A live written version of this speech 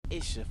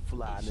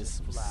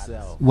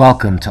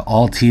Welcome to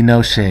All Tea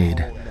No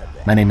Shade.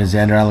 My name is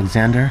Xander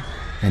Alexander,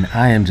 and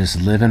I am just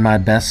living my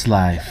best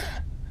life.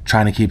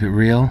 Trying to keep it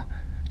real,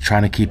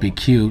 trying to keep it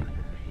cute,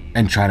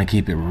 and trying to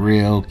keep it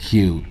real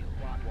cute.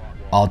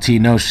 All tea,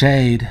 no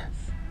shade.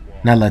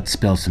 Now let's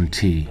spill some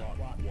tea.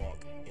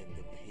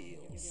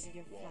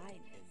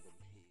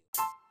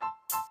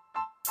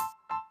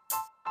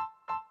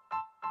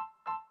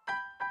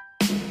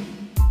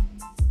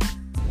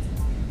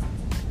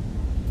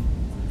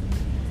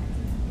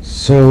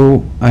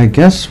 So, I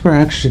guess we're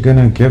actually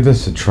gonna give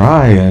this a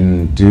try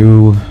and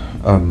do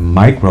a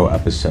micro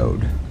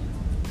episode.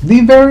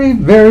 The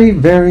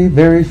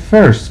very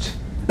first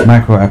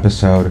micro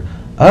episode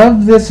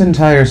of this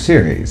entire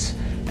series.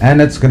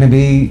 And it's gonna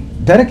be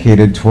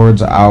dedicated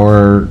towards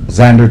our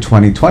Xander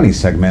 2020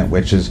 segment,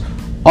 which is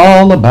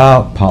all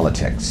about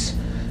politics.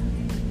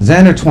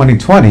 Xander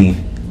 2020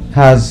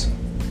 has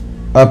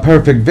a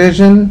perfect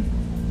vision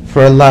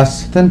for a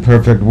less than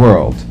perfect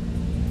world.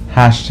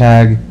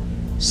 Hashtag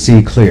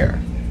See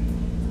clear.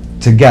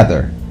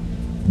 Together,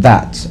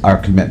 that's our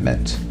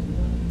commitment.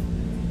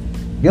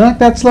 You like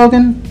that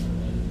slogan?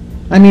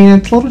 I mean,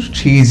 it's a little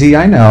cheesy,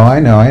 I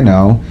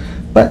know,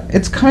 but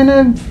it's kind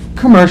of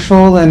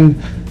commercial and,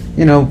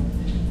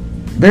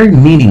 very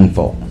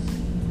meaningful.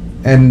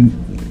 And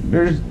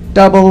there's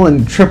double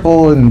and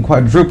triple and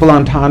quadruple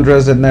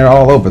entendres and they're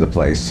all over the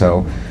place,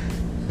 so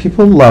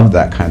people love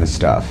that kind of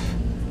stuff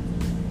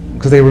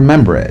because they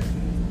remember it.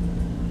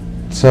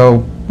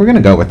 So we're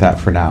gonna go with that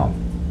for now.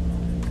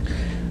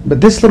 But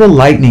this little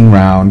lightning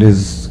round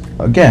is,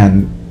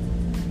 again,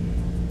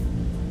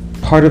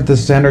 part of the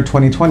Xander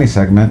 2020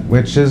 segment,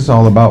 which is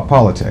all about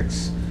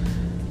politics.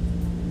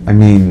 I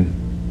mean,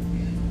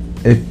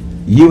 if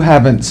you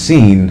haven't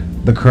seen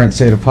the current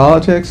state of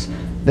politics,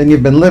 then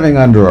you've been living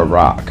under a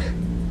rock.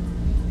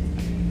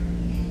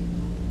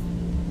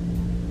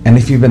 And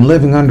if you've been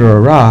living under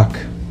a rock,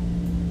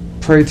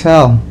 pray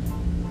tell,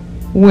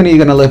 when are you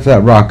going to lift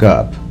that rock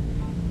up?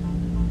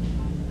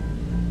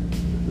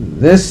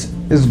 This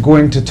is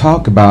going to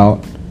talk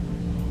about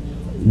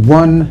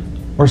one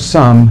or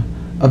some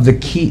of the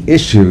key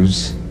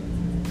issues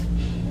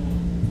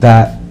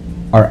that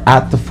are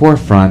at the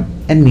forefront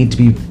and need to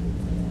be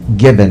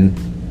given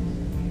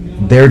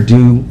their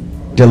due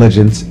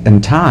diligence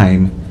and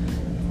time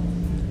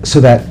so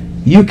that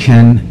you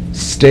can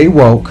stay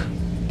woke,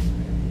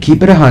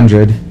 keep it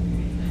 100,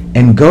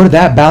 and go to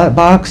that ballot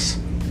box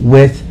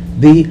with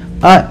the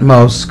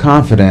utmost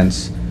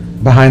confidence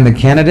behind the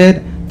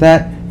candidate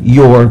that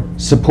you're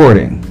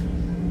supporting.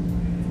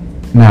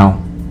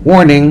 Now,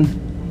 warning,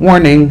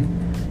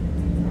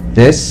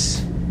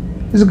 this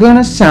is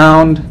gonna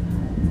sound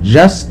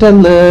just a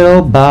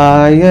little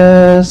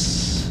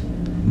biased,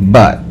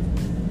 but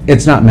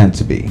it's not meant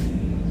to be.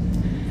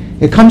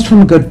 It comes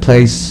from a good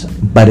place,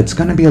 but it's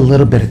gonna be a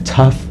little bit of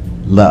tough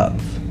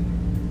love.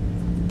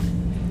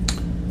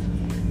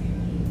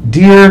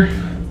 Dear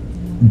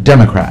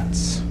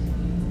Democrats,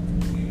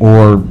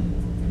 or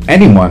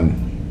anyone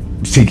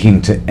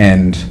seeking to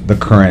end the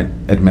current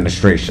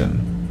administration,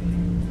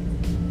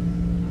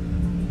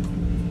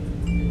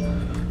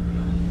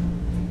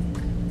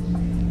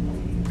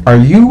 are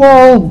you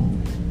all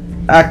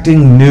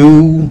acting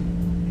new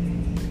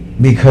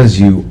because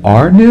you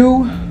are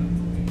new?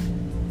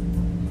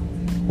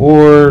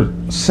 Or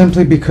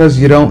simply because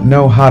you don't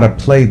know how to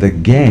play the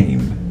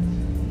game?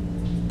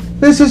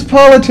 This is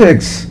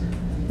politics,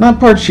 not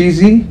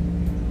Parcheesi.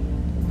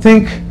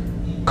 Think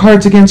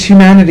Cards Against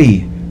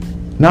Humanity,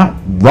 not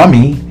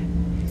rummy.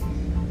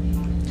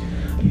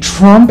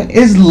 Trump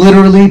is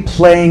literally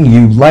playing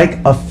you like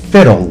a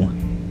fiddle,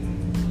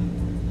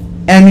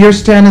 and you're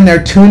standing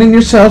there tuning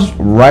yourselves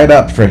right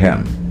up for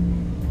him.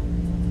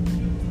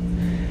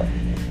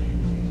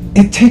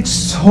 It takes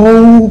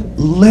so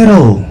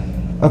little,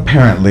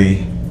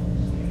 apparently,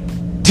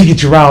 to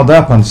get you riled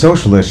up on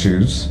social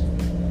issues.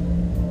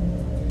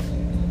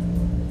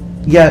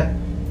 Yet,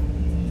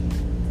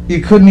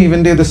 you couldn't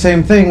even do the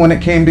same thing when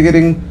it came to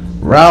getting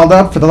riled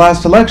up for the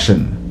last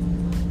election.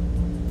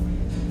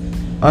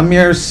 A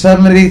mere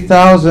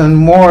 70,000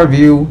 more of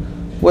you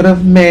would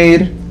have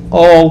made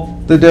all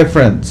the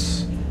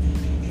difference.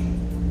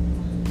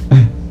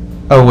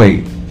 Oh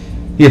wait,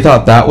 you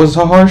thought that was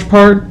a harsh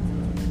part?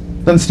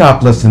 Then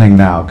stop listening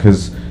now,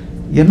 because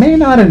you may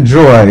not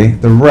enjoy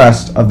the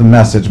rest of the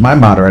message my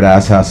moderate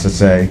ass has to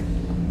say.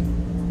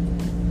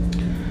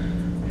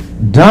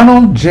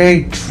 Donald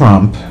J.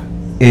 Trump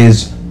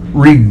is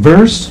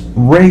reverse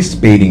race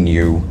baiting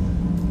you,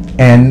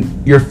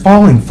 and you're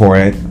falling for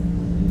it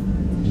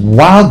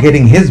while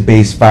getting his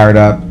base fired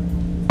up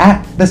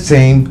at the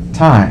same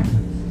time.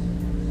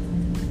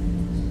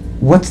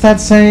 What's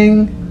that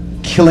saying?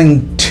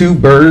 Killing two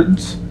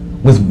birds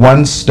with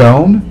one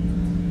stone?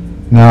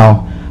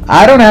 Now,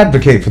 I don't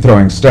advocate for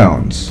throwing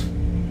stones,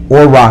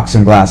 or rocks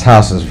in glass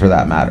houses for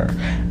that matter.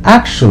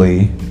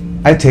 Actually,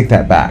 I take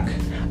that back.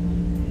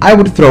 I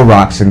would throw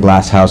rocks in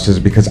glass houses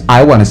because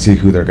I want to see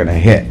who they're going to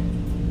hit.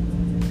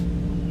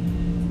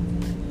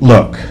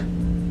 Look,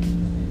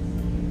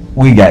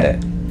 we get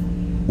it.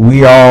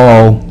 we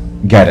all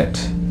get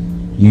it.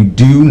 You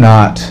do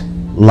not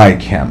like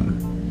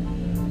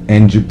him,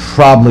 and you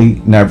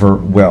probably never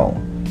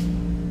will.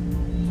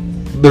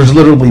 There's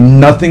literally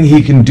nothing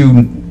he can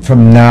do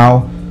from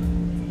now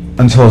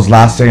until his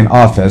last day in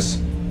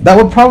office that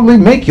would probably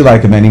make you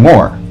like him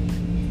anymore.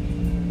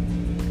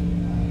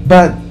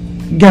 But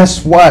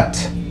guess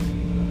what?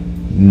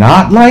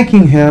 Not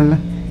liking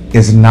him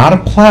is not a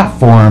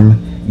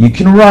platform you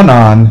can run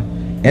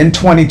on in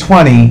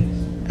 2020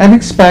 and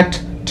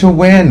expect to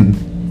win.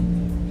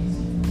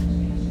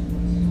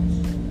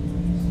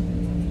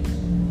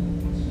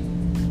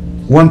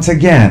 Once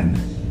again,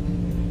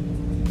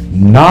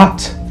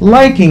 not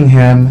liking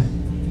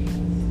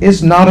him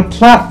is not a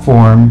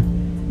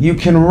platform you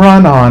can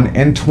run on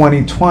in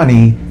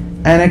 2020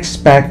 and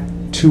expect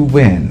to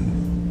win.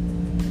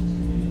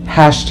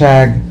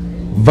 Hashtag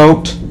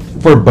vote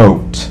for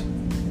Boat.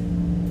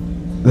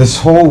 This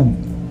whole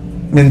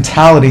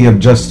mentality of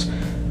just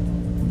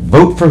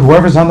vote for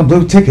whoever's on the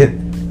blue ticket,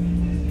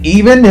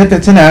 even if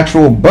it's an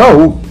actual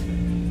boat,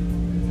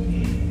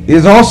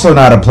 is also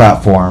not a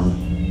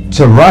platform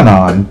to run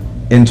on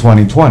in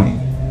 2020.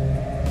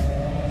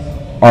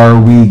 Are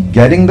we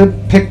getting the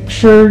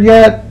picture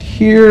yet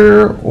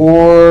here,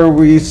 or are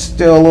we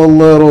still a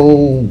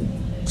little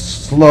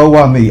slow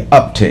on the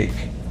uptake?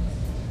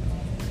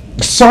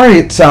 Sorry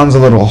it sounds a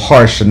little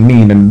harsh and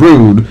mean and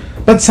rude,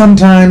 but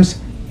sometimes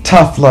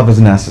tough love is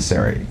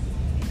necessary.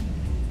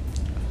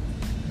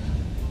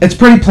 It's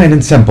pretty plain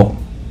and simple.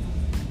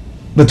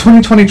 The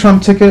 2020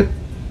 Trump ticket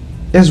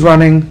is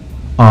running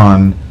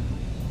on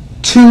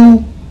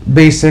two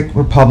basic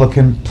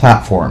Republican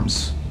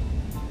platforms: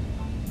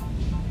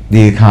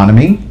 the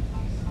economy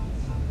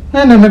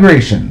and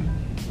immigration.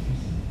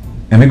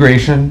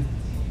 Immigration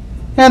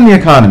and the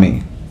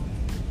economy.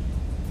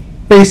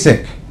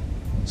 Basic,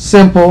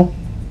 simple,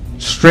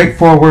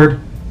 straightforward,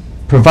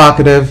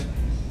 provocative,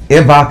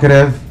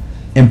 evocative,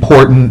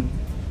 important,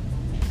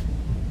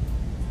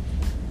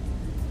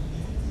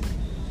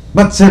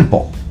 but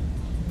simple.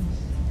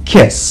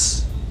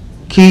 KISS.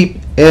 Keep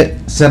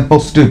it simple,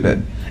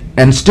 stupid.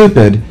 And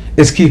stupid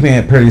is keeping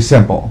it pretty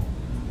simple.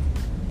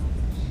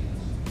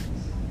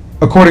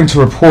 According to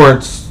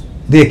reports,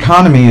 the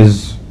economy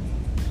is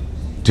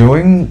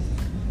doing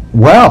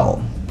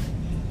well.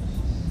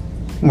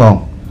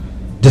 Well,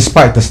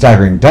 despite the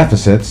staggering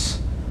deficits.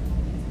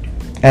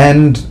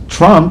 And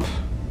Trump,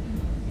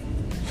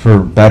 for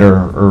better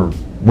or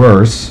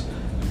worse,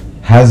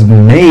 has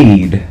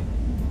made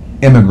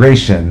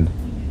immigration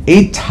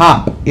a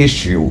top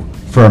issue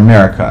for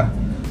America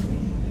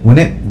when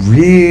it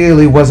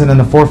really wasn't in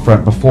the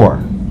forefront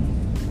before.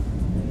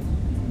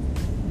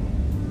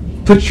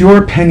 Put your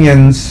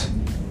opinions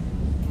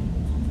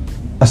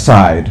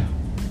aside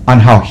on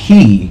how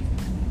he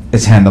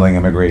is handling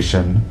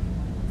immigration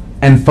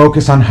and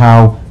focus on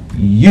how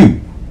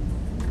you,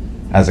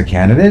 as a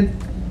candidate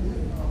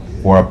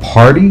or a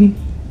party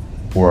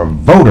or a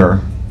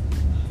voter,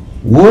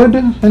 would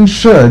and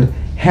should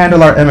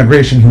handle our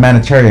immigration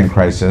humanitarian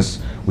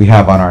crisis we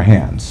have on our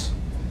hands.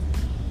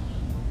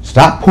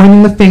 Stop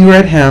pointing the finger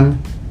at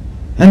him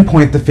and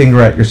point the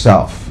finger at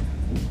yourself.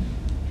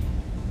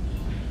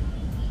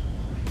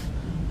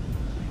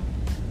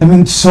 I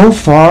mean, so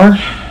far,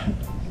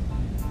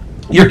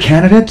 your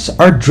candidates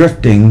are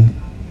drifting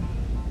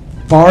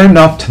far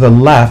enough to the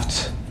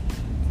left,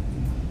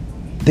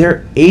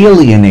 they're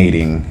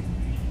alienating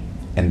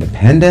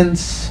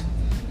independents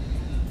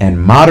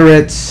and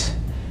moderates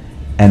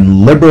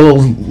and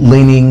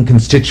liberal-leaning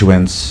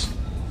constituents,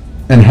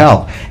 and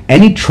hell,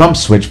 any Trump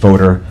switch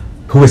voter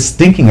who is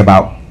thinking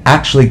about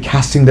actually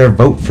casting their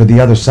vote for the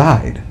other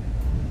side.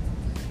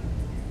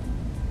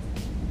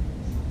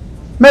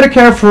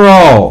 Medicare for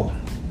all,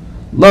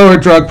 lower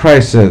drug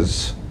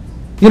prices,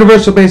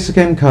 universal basic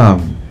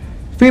income,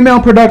 female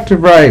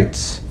productive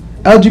rights,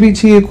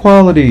 LGBT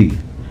equality.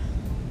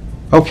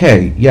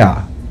 Okay,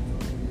 yeah.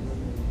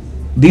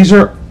 These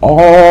are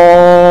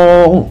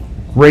all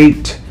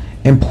great,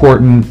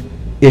 important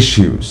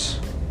issues.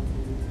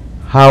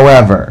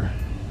 However,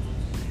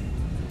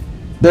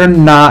 they're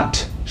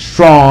not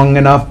strong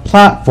enough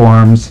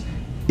platforms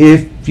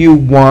if you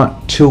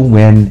want to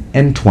win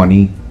in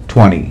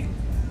 2020.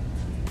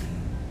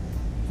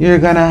 You're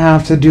gonna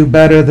have to do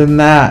better than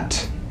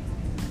that.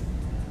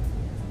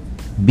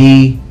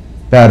 Be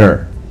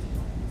better.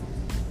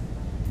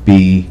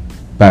 Be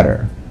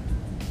better.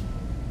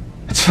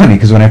 It's funny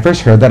because when I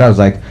first heard that, I was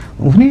like,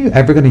 when are you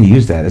ever going to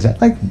use that? Is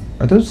that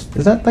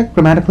like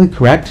grammatically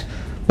correct?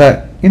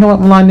 But you know what,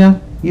 Melania?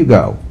 You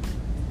go.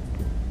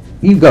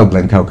 You go,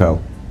 Glen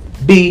Coco.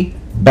 Be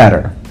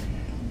better.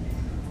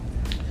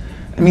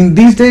 I mean,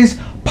 these days,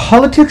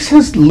 politics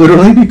has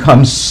literally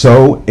become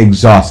so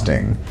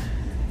exhausting.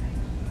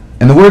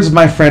 In the words of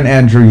my friend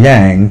Andrew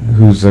Yang,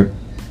 who's a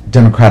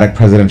Democratic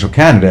presidential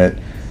candidate,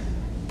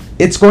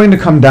 it's going to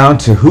come down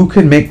to who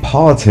can make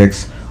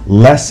politics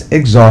less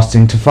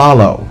exhausting to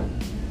follow.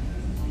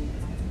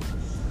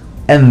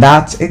 And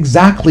that's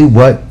exactly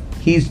what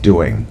he's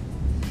doing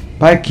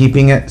by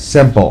keeping it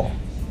simple.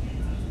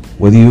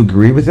 Whether you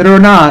agree with it or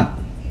not,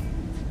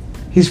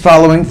 he's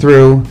following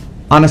through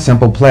on a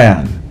simple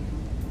plan.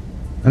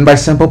 And by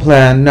simple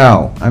plan,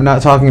 no, I'm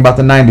not talking about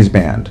the 90s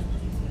band.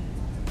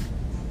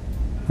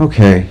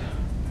 Okay.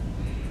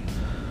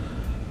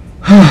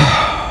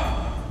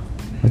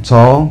 Let's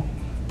all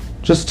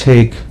just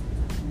take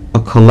a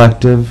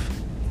collective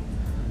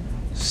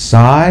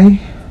sigh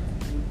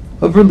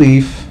of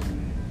relief,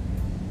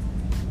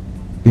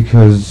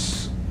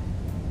 because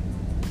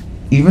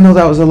even though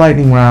that was a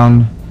lightning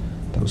round,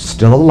 that was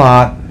still a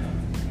lot.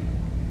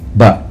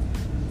 But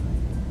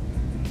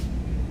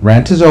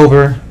rant is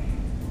over,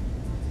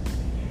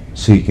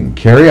 so you can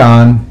carry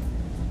on.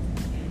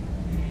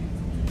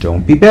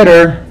 Don't be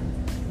bitter.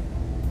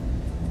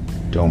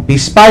 Don't be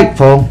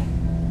spiteful.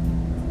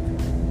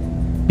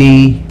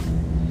 Be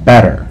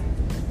better.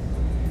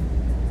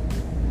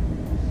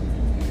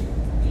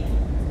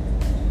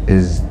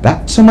 Is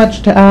that so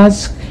much to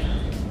ask?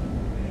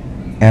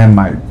 Am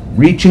I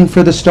reaching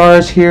for the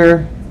stars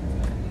here?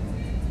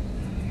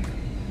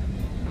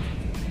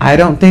 I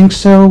don't think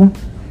so.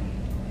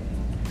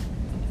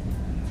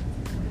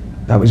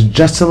 That was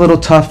just a little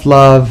tough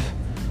love.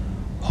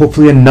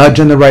 Hopefully a nudge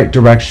in the right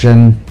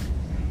direction.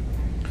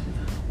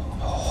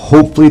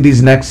 Hopefully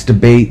these next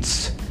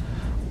debates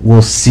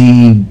will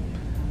see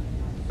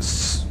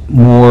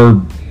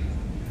more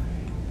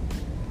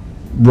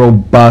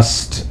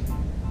robust,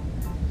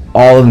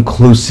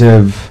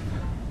 all-inclusive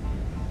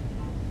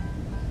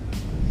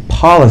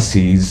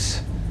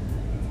policies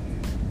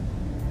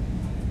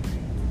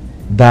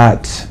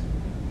that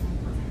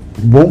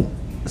won't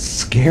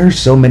scare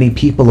so many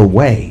people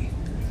away.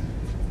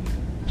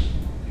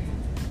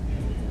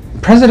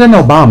 President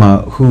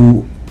Obama,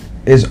 who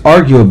is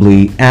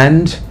arguably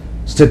and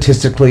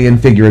statistically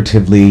and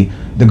figuratively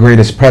the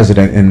greatest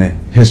president in the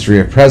history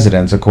of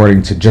presidents,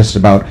 according to just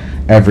about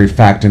every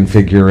fact and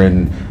figure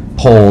and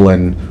poll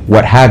and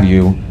what have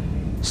you,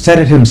 said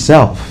it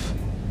himself,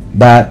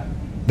 that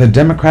the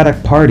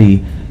Democratic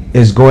Party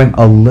is going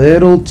a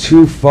little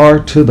too far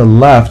to the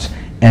left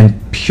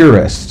and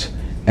purist,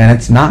 and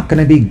it's not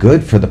going to be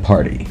good for the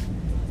party.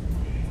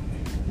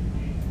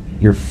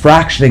 You're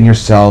fractioning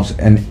yourselves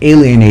and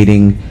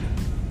alienating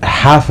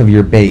half of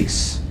your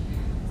base.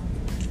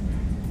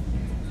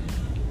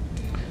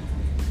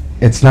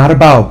 It's not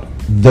about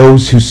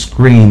those who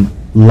scream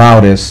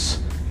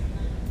loudest.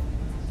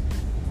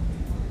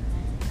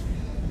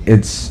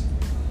 It's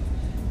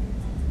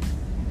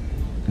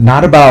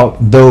not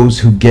about those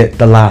who get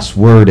the last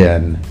word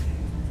in.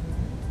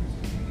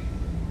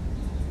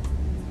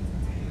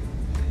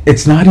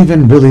 It's not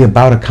even really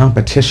about a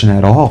competition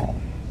at all.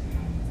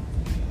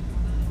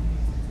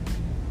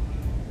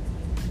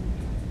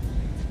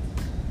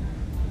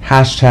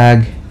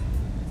 Hashtag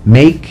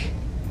make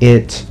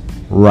it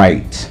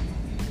right.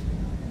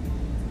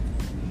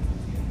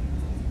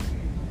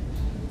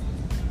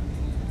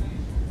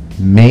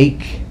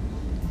 Make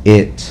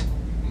it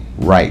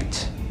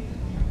right.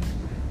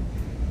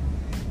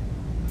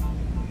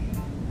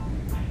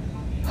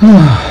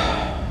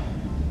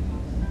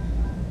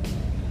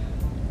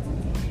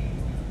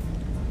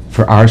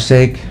 For our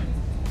sake,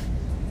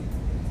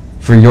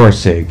 for your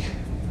sake,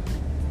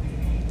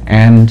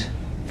 and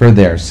for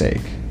their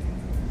sake.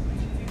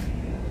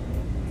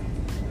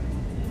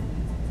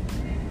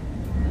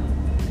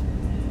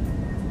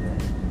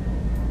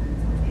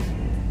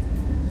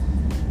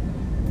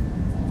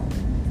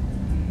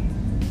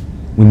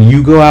 When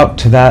you go out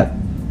to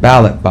that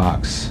ballot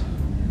box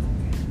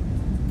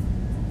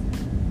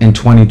in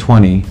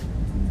 2020,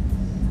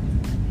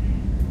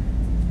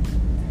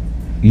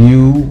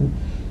 you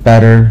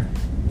better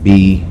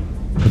be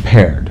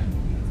prepared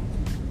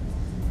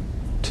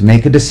to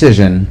make a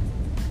decision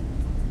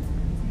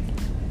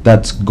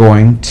that's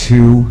going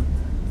to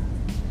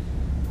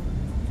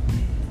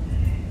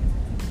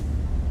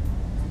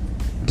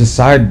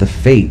decide the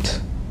fate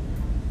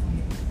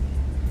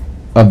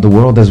of the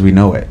world as we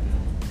know it.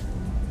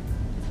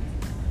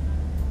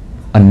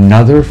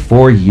 Another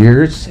 4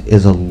 years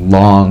is a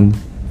long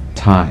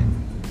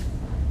time.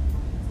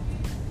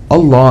 A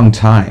long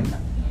time.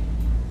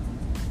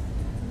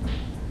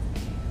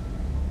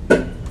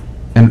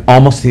 And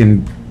almost the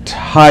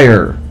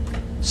entire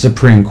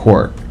Supreme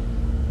Court.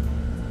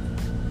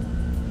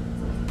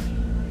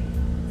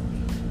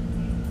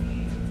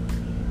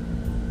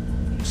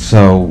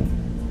 So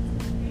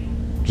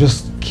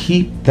just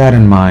keep that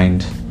in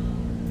mind.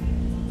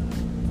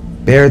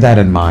 Bear that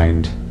in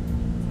mind.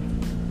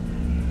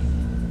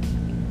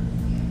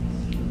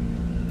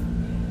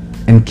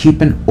 And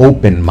keep an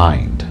open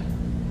mind.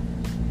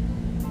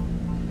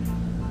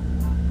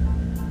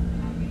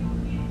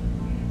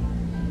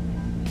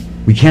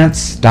 We can't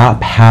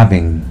stop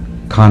having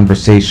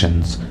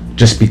conversations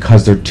just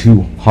because they're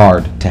too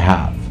hard to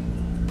have.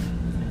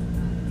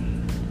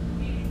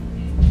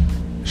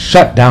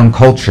 Shutdown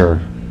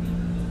culture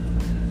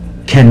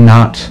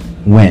cannot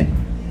win.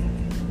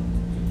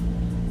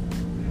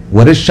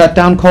 What is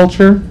shutdown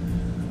culture,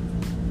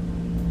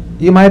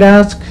 you might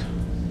ask?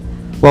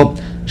 Well,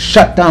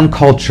 shutdown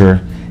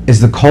culture is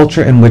the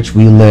culture in which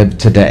we live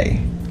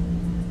today.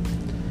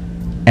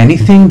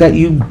 anything that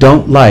you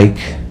don't like,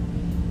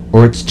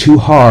 or it's too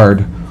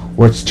hard,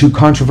 or it's too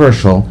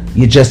controversial,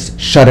 you just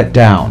shut it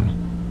down.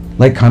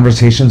 Like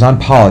conversations on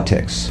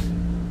politics,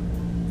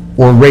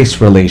 or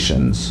race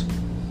relations,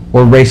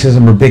 or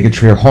racism or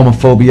bigotry or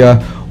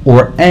homophobia,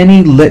 or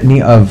any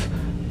litany of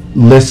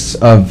lists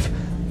of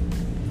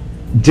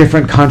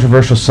different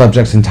controversial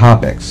subjects and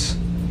topics.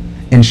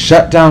 In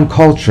shutdown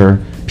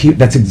culture,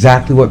 that's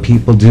exactly what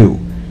people do.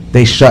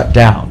 They shut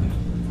down,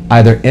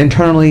 either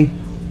internally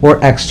or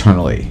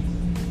externally.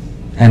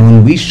 And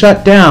when we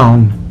shut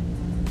down,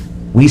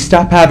 we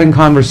stop having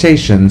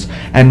conversations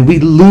and we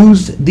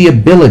lose the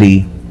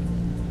ability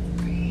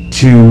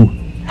to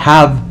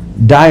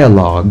have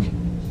dialogue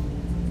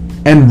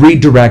and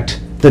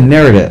redirect the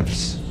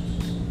narratives.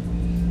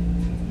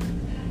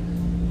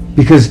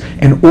 Because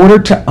in order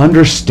to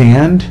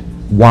understand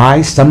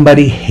why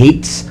somebody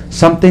hates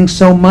something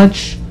so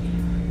much,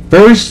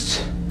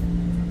 first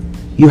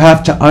you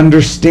have to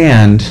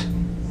understand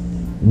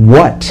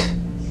what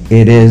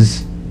it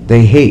is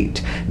they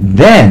hate.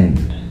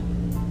 Then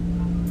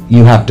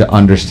you have to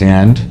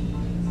understand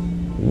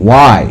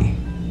why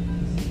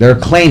they're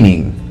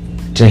claiming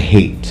to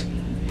hate.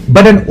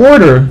 But in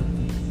order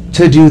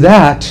to do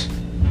that,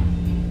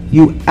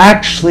 you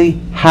actually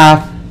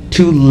have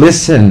to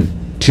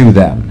listen to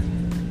them.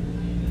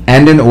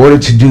 And in order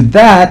to do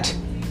that,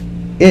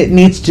 it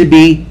needs to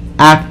be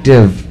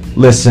active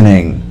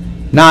listening,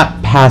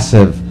 not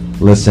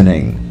passive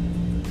listening.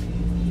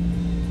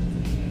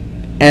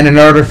 And in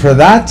order for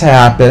that to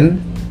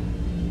happen,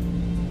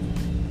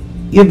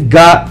 you've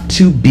got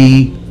to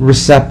be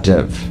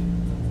receptive.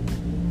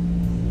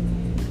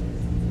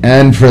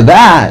 And for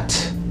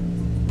that,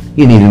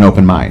 you need an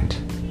open mind.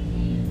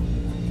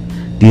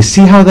 Do you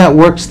see how that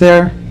works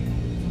there?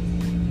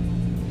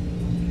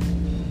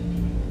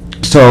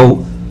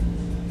 So,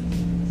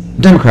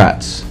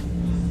 Democrats,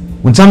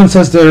 when someone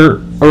says they're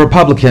a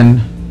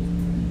Republican,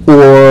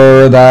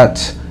 or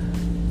that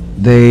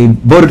they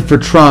voted for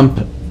Trump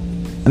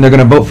and they're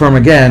going to vote for him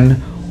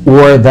again,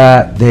 or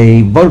that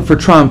they voted for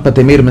Trump but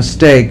they made a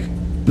mistake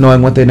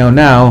knowing what they know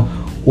now,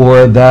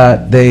 or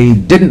that they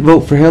didn't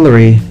vote for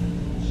Hillary,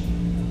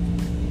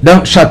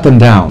 don't shut them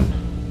down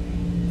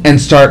and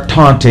start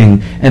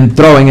taunting and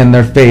throwing in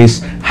their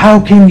face, how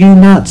can you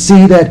not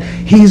see that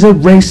he's a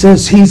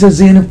racist, he's a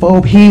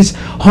xenophobe, he's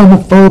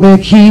homophobic,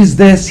 he's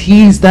this,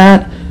 he's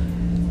that?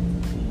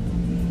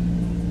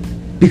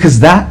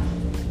 Because that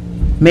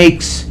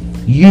makes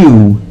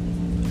you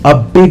a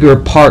bigger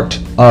part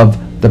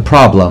of the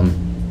problem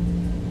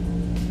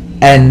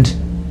and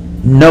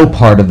no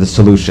part of the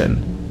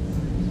solution.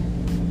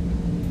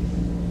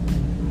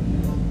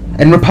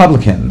 And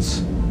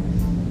Republicans,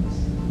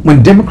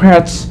 when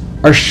Democrats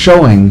are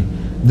showing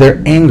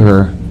their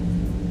anger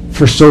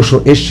for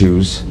social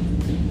issues,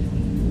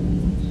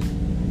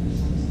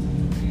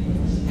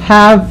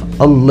 have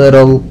a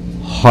little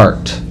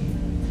heart.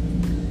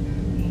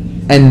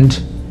 And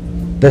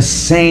the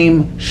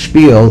same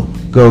spiel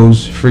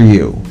goes for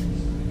you.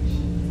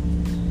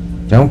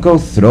 Don't go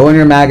throwing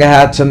your MAGA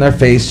hats in their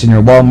face and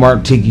your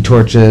Walmart tiki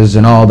torches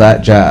and all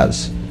that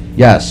jazz.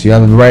 Yes, you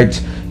have the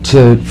right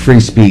to free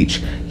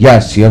speech.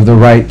 Yes, you have the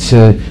right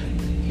to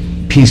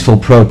peaceful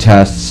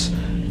protests,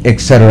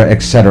 etc.,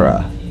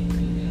 etc.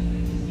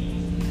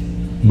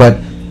 But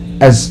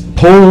as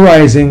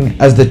polarizing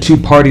as the two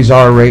parties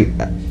are right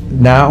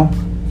now,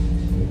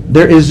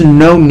 there is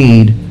no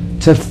need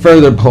to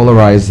further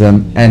polarize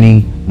them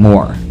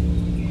anymore.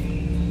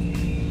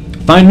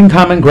 Finding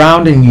common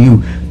ground and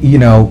you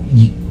know,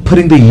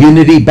 putting the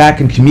unity back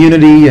in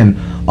community and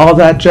all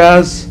that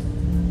jazz,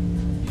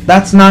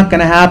 that's not going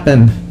to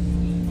happen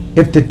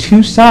if the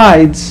two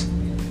sides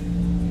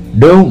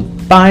don't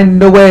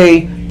find a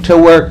way to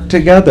work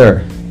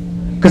together.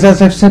 Because as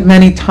I've said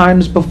many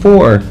times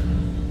before,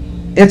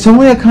 it's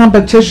only a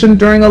competition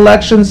during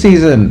election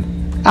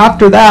season.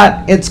 After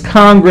that, it's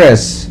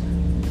Congress.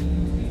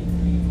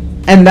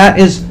 And that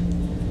is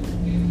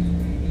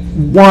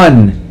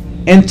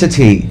one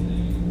entity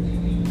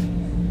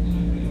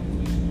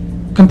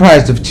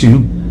comprised of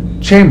two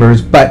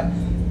chambers, but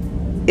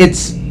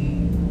it's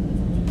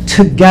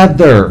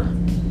together.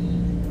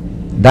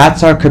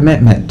 That's our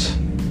commitment.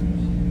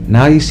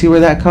 Now you see where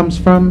that comes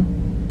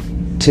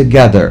from?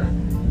 Together.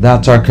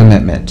 That's our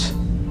commitment.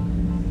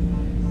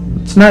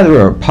 It's neither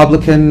a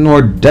Republican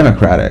nor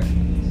Democratic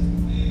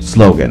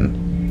slogan.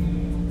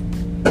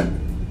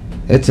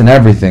 It's an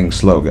everything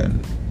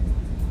slogan.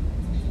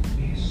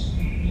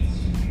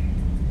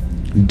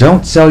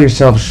 Don't sell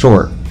yourself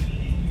short.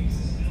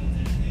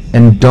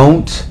 And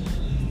don't,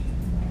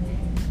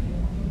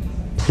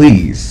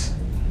 please,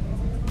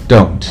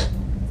 don't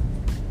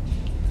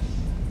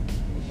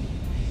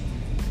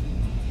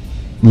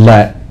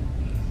let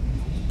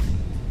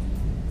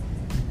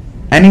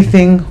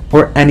anything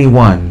or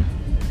anyone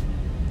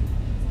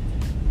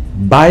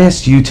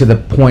bias you to the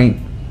point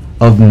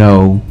of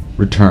no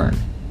return.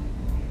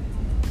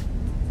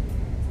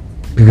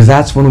 Because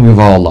that's when we've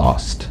all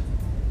lost.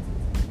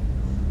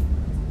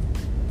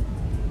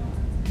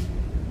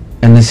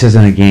 And this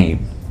isn't a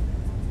game.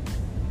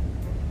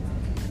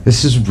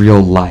 This is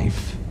real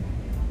life.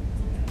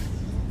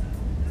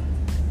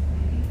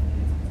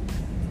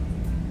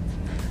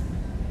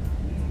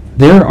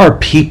 There are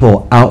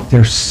people out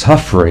there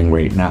suffering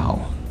right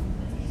now.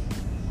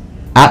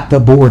 At the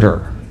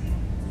border.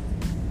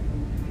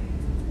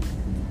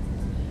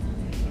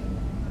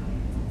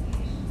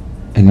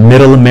 In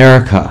middle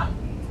America,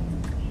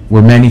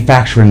 where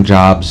manufacturing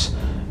jobs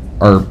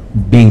are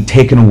being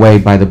taken away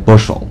by the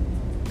bushel.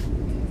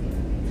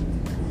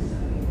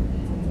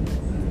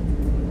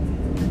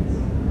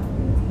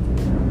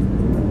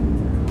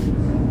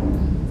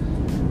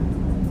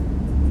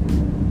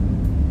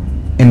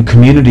 In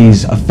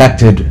communities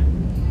affected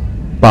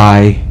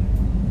by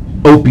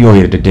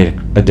opioid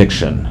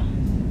addiction.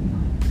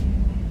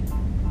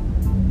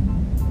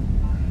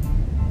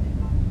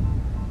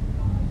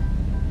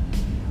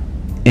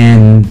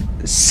 In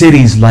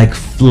cities like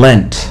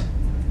Flint,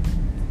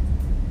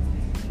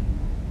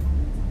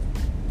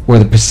 where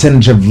the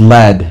percentage of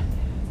lead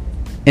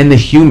in the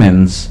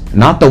humans,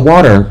 not the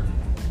water,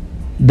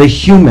 the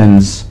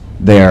humans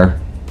there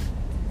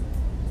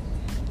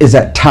is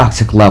at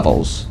toxic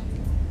levels.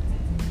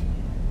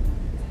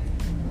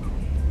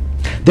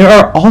 There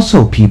are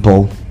also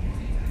people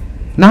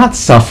not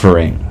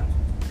suffering.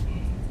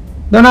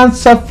 They're not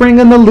suffering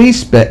in the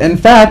least bit. In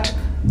fact,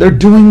 they're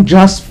doing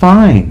just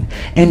fine.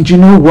 And you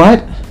know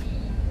what?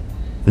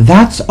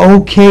 That's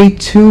okay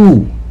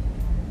too.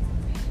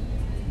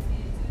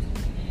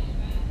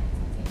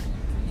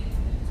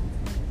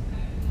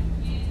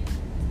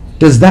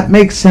 Does that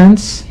make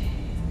sense?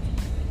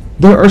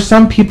 There are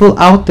some people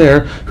out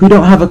there who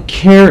don't have a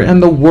care in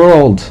the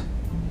world.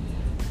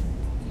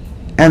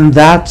 And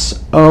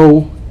that's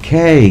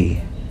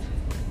okay.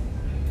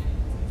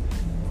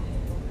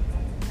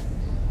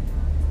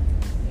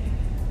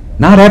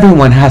 Not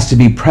everyone has to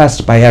be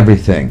pressed by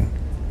everything.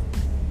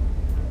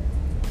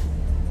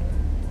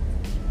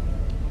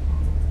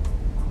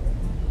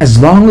 As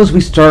long as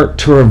we start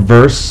to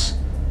reverse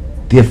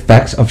the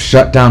effects of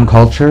shutdown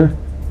culture,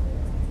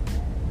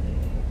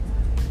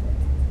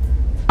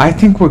 I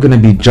think we're going to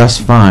be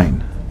just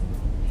fine.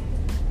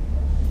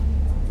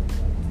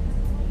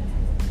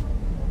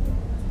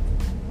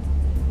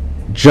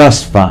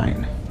 Just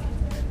fine.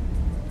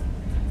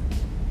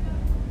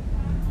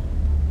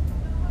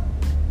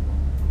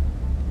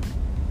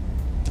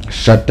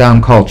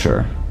 Shutdown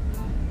culture.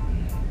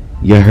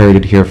 You heard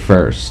it here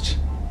first.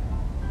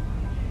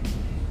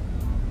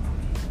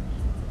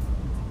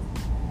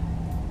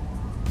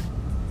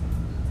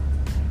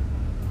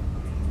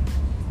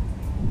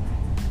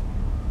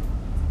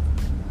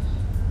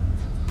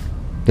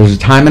 There's a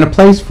time and a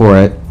place for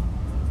it,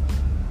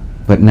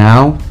 but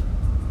now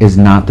is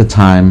not the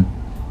time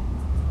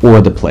or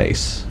the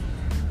place.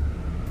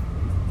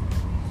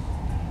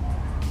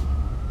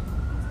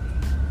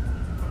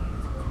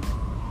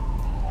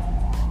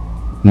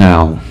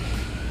 Now,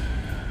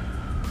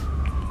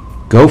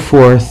 go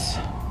forth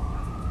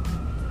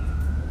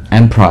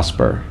and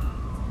prosper.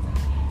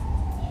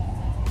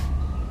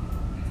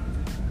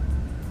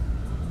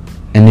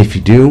 And if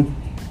you do,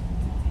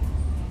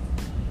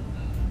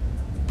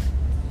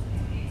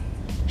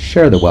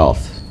 share the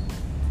wealth.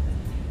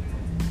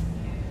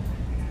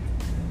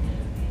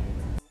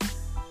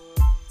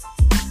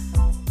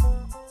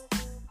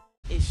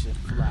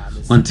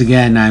 Once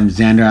again, I'm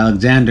Xander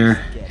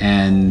Alexander,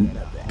 and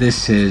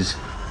this is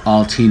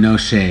All Tea No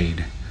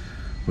Shade,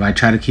 where I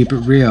try to keep it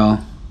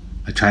real,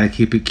 I try to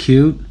keep it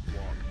cute,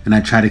 and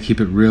I try to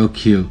keep it real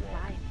cute.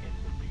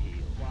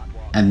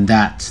 And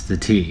that's the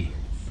tea.